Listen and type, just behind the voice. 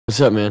What's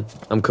up, man?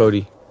 I'm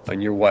Cody.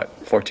 And you're what,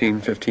 14,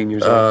 15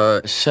 years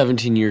old?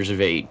 17 years of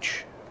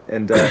age.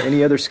 And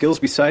any other skills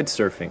besides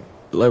surfing?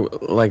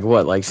 Like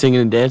what? Like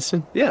singing and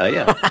dancing? Yeah,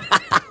 yeah.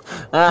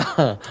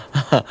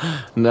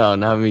 No,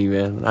 not me,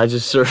 man. I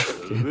just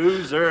surf.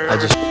 Loser. I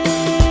just...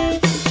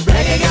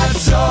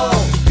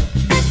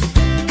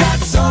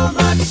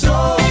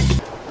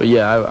 But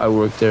yeah, I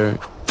worked there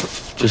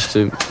just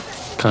to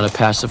kind of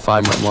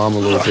pacify my mom a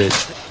little bit.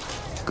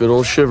 Good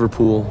old shiver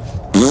pool.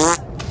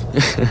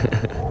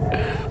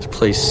 This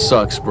place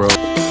sucks, bro.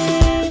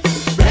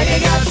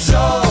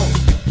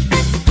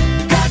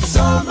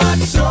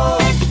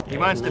 He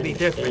wants to be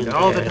different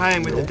all the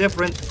time with the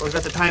different, or is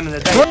that the time of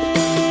the day?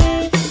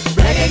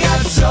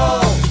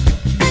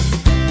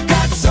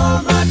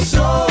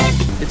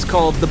 It's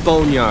called the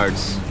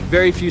Boneyards.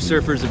 Very few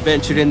surfers have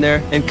ventured in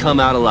there and come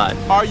out alive.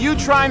 Are you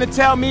trying to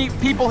tell me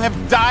people have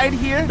died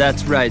here?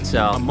 That's right,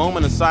 Sal. A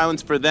moment of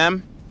silence for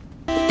them.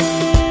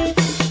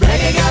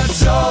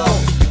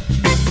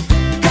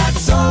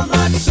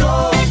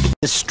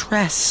 The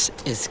stress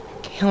is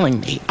killing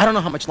me. I don't know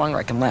how much longer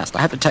I can last.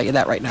 I have to tell you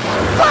that right now. I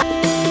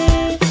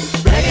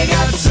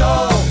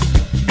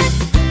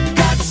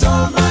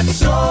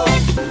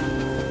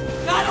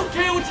don't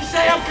care what you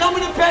say. I'm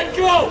coming to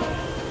Petco.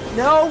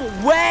 No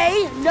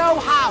way, no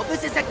how.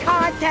 This is a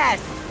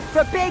contest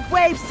for big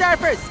wave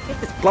surfers. Make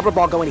this blubber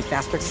ball go any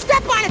faster.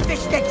 Step on it, fish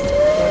sticks.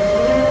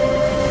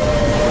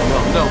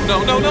 No.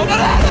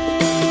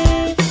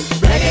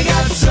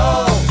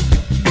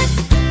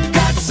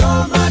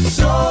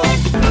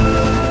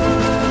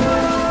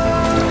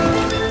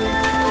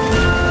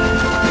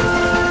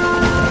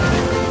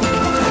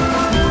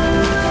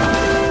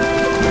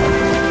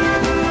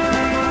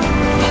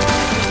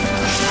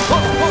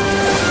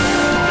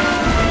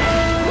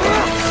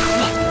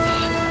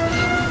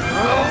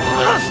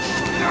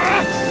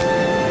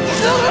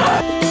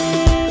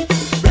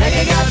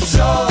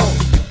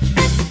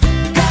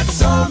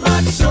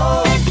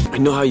 I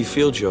know how you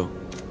feel, Joe.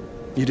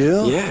 You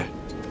do? Yeah.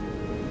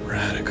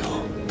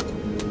 Radical.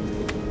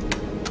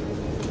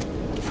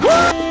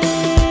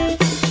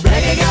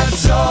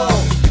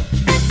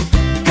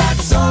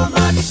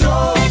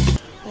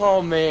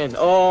 Oh, man.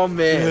 Oh,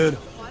 man. Dude,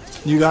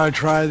 you gotta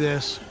try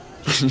this.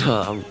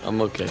 No,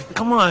 I'm okay.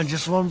 Come on,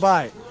 just one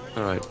bite.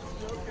 All right.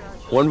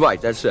 One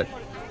bite, that's it.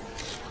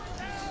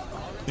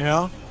 You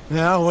know?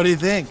 Yeah, what do you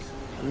think?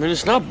 I mean,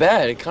 it's not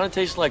bad. It kind of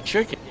tastes like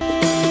chicken.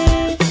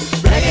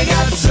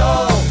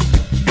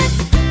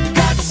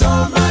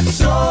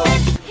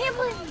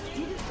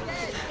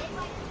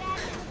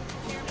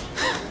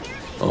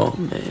 Oh,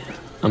 man.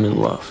 I'm in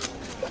love.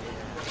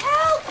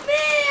 Help me!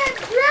 I'm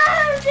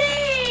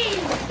drowning!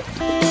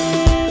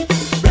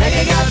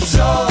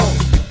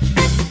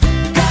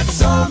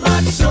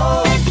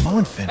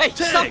 Hey,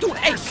 Stop doing it.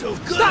 Hey,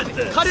 stop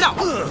it. Cut it out.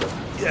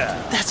 Yeah.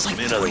 That's like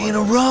 3 in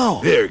a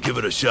row. Here, give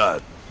it a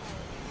shot.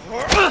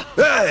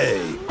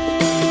 Hey!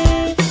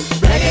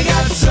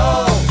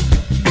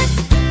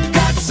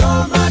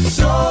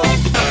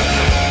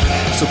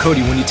 So,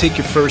 Cody, when you take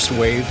your first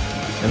wave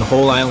and the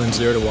whole island's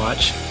there to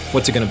watch,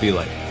 what's it gonna be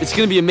like? It's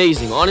going to be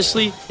amazing.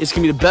 Honestly, it's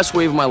going to be the best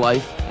wave of my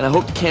life, and I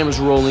hope the camera's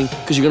rolling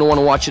because you're going to want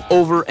to watch it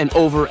over and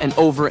over and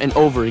over and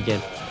over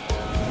again.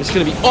 It's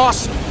going to be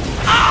awesome.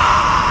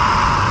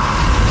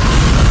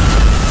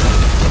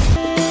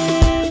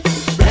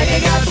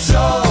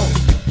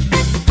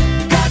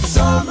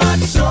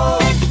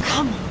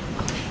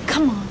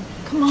 Come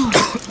on.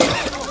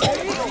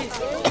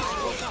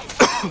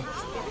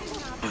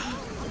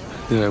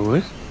 Did I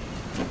win?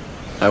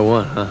 I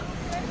won, huh?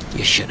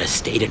 You should have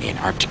stayed in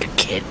Antarctica,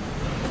 kid.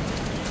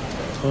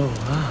 Oh,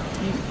 wow.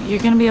 You're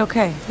gonna be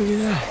okay. Look at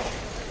that.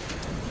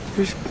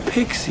 There's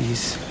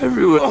pixies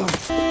everywhere.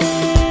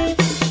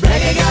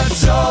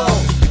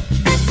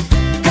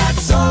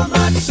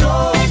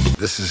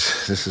 This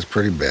is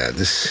pretty bad.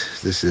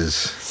 This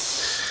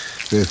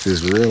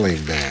is really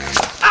bad.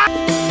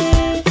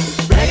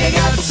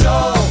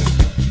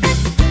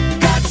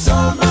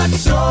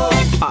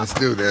 Let's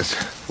do this.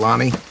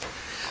 Lonnie,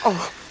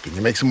 can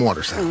you make some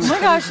water sounds? Oh my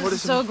gosh, this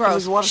is so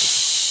gross.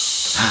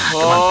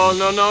 Oh,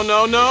 no.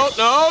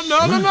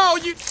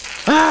 You...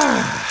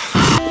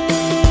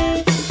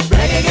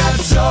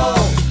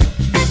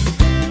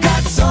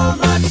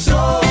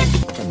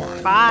 Come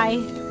on. Bye.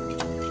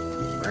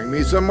 Bring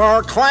me some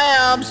more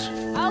clams.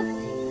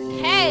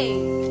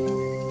 Okay.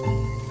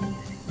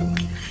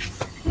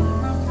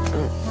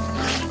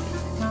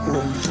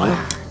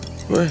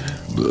 What?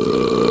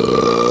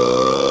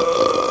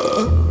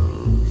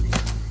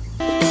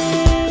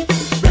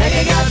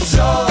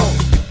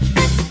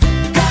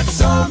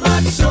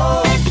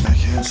 I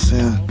can't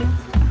stand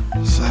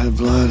the sight of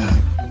blood.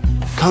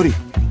 Cody.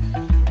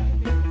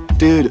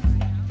 Dude,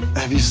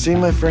 have you seen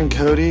my friend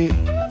Cody?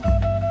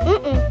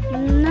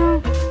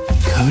 No.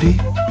 Cody?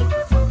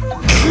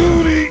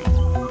 Cody!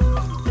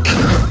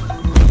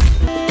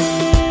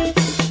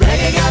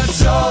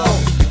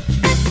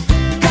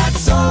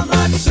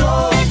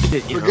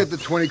 Forget the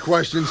 20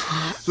 questions.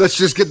 Let's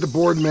just get the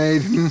board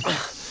made.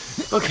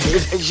 Okay,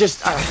 it's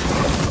just...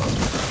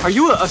 Are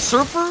you a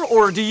surfer,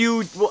 or do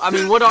you, well, I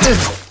mean, what are...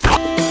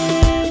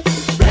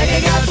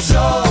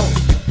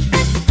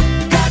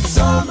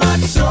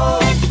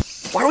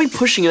 Why are we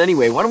pushing it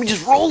anyway? Why don't we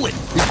just roll it?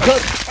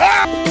 Because...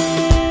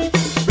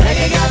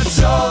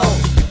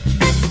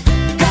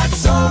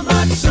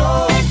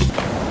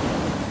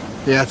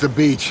 Yeah, it's a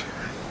beach.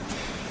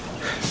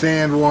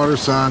 Sand, water,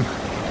 sun.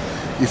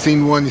 You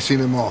seen one, you seen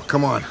them all.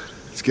 Come on,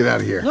 let's get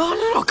out of here.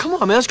 No, come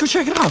on, man. Let's go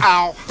check it out.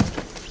 Ow!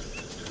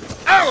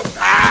 Ow!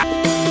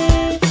 Ah!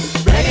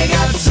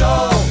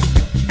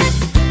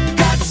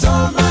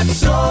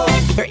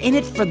 They're in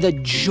it for the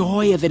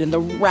joy of it and the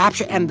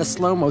rapture and the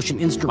slow motion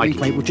instant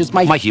replay, which is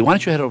my... Mikey, why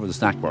don't you head over to the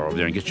snack bar over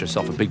there and get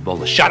yourself a big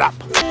bowl of shut up?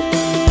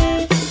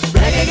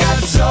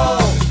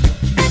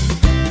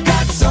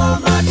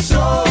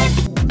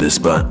 This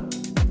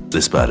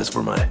spot is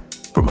for my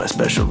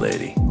special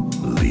lady,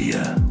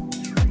 Leah.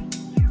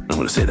 I'm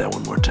gonna say that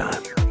one more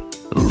time.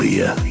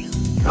 Leah.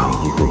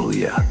 Oh,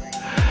 yeah.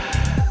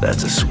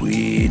 That's a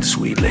sweet,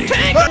 sweet lady.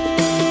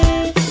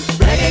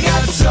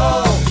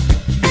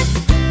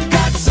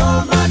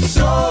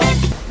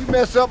 You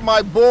mess up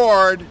my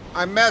board,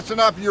 I'm messing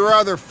up your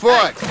other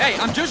foot. Hey,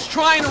 I'm just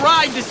trying to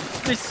ride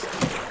this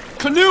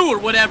canoe or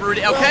whatever it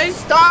is, okay?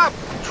 Stop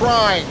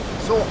trying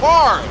so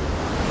hard.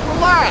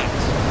 Relax.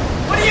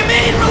 What do you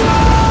mean,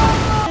 relax?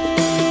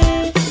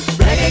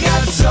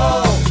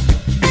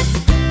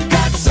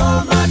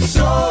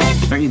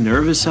 Aren't you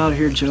nervous out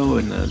here, Joe?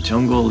 In the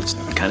jungle, it's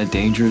kind of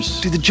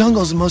dangerous. Dude, the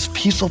jungle is the most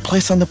peaceful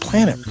place on the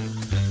planet.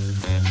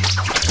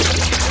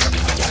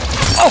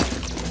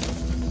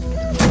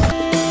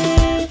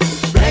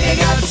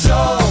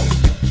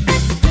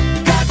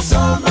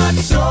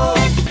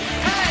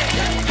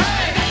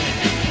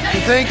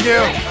 Thank you.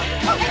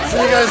 See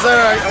you guys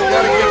there. I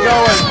gotta get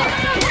going.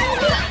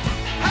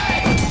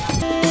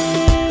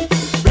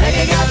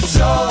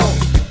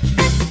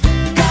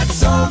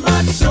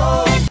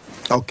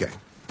 Okay.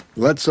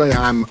 Let's say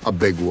I'm a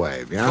big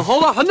wave, yeah? Well,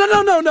 hold on.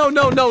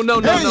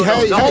 No.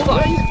 Hey, hold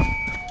on.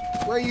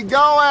 Where you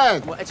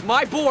going? Well, it's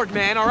my board,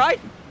 man, all right?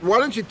 Why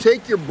don't you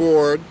take your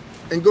board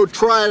and go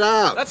try it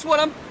out? That's what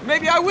I'm...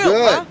 Maybe I will,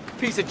 Good. huh?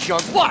 Piece of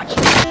junk. Watch.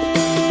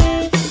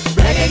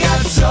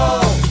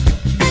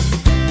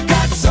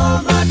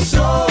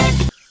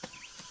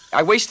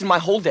 I wasted my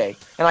whole day,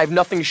 and I have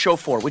nothing to show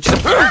for it, which is...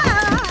 It's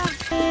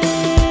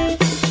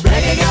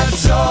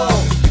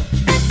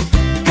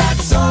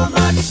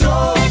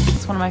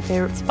one of my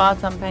favorite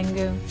spots on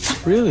Pengu.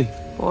 Really?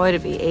 Boy, to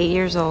be 8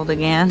 years old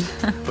again.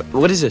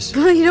 What is this?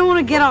 You don't want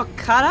to get all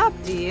cut up,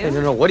 do you? Hey,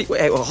 no. What?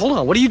 Hey, well, hold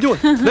on. What are you doing?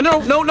 No. I'm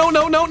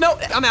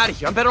out of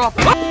here. I'm better off.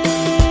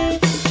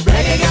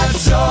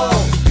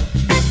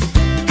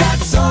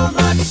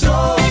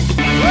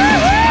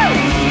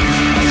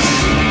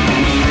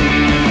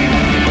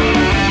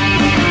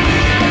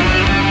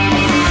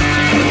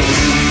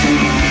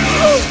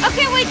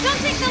 Okay, wait, don't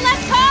take the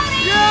left,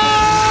 Cody!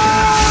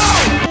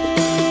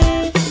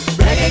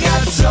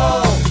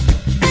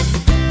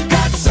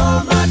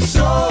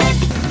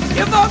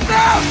 Give up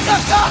now!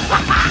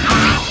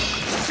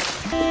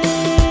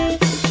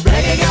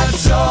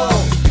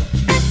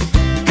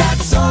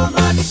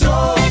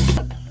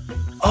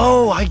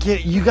 Oh, I get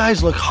it. You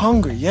guys look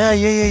hungry. Yeah.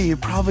 You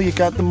probably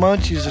got the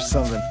munchies or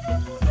something.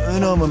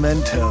 Uno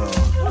momento.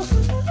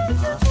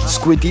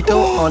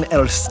 Squidito on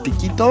el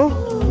stickito.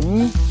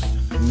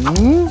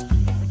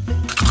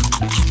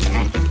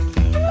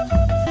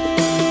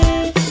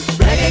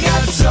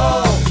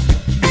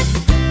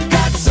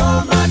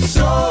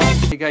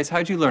 Hey guys,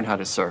 how'd you learn how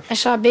to surf? I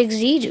saw Big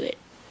Z do it,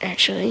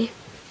 actually.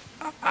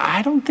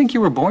 I don't think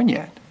you were born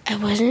yet. I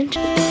wasn't.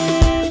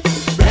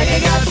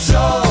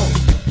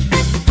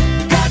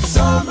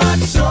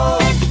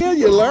 Yeah,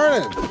 you're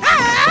learning.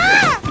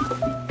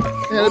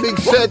 And a big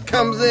set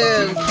comes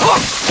in.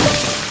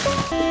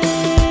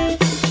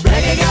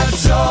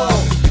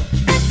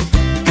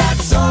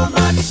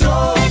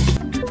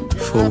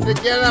 Have to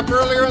get up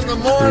earlier in the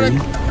morning.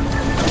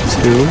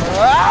 2,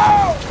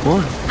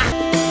 1.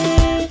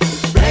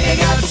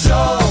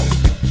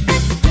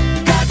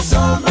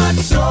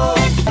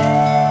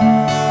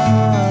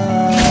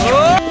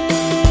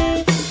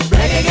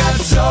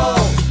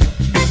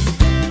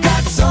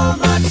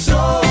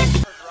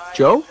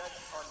 Joe?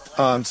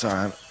 Oh, I'm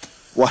sorry.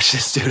 Watch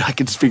this, dude. I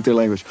can speak their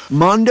language.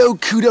 Mondo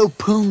Kudo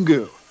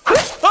Pungu.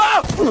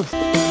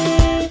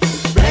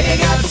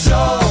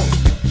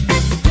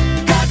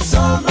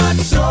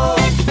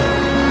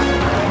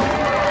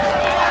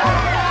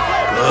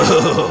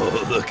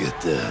 Oh, look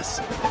at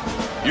this.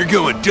 You're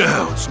going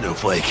down,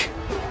 Snowflake.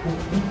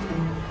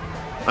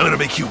 I'm gonna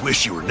make you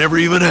wish you were never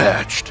even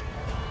hatched.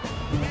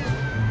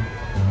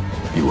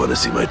 You wanna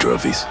see my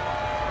trophies?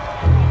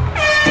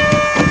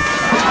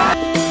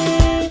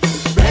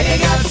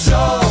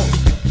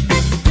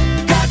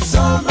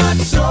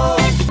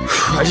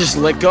 I just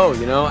let go,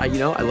 I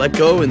let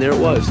go, and there it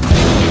was.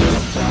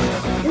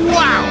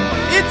 Wow!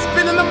 It's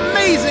been an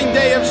amazing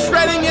day of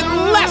shredding in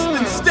less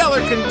than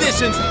stellar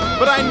conditions,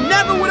 but I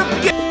never would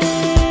have guessed.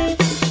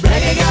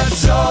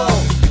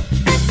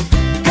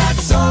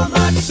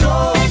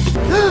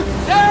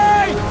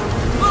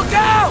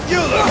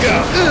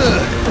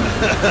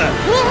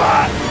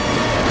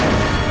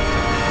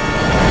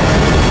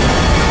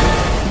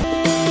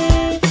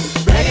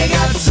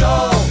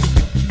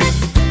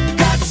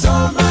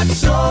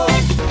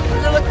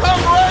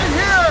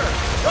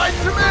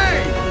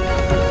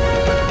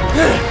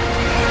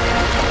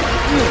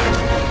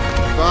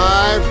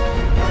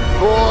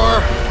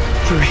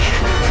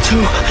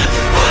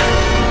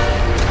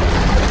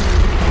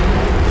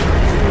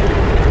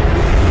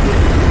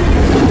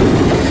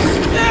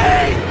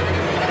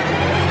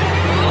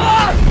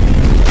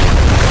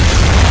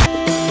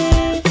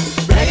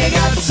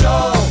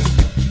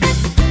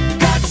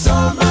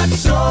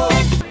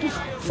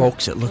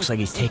 looks, it looks like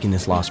he's taking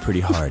this loss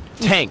pretty hard.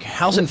 Tank,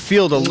 how's it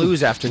feel to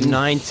lose after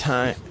 9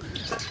 times?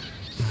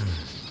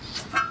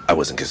 I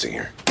wasn't kissing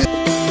her.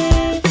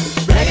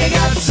 Reggae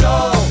got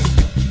soul.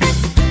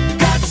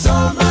 Got so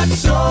much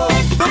soul.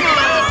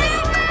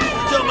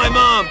 Tell my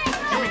mom.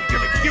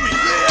 Give me.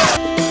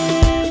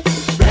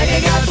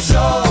 Reggae got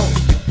soul.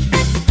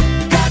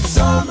 Got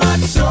so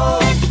much soul.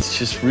 It's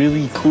just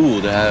really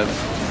cool to have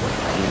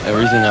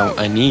everything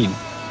I need.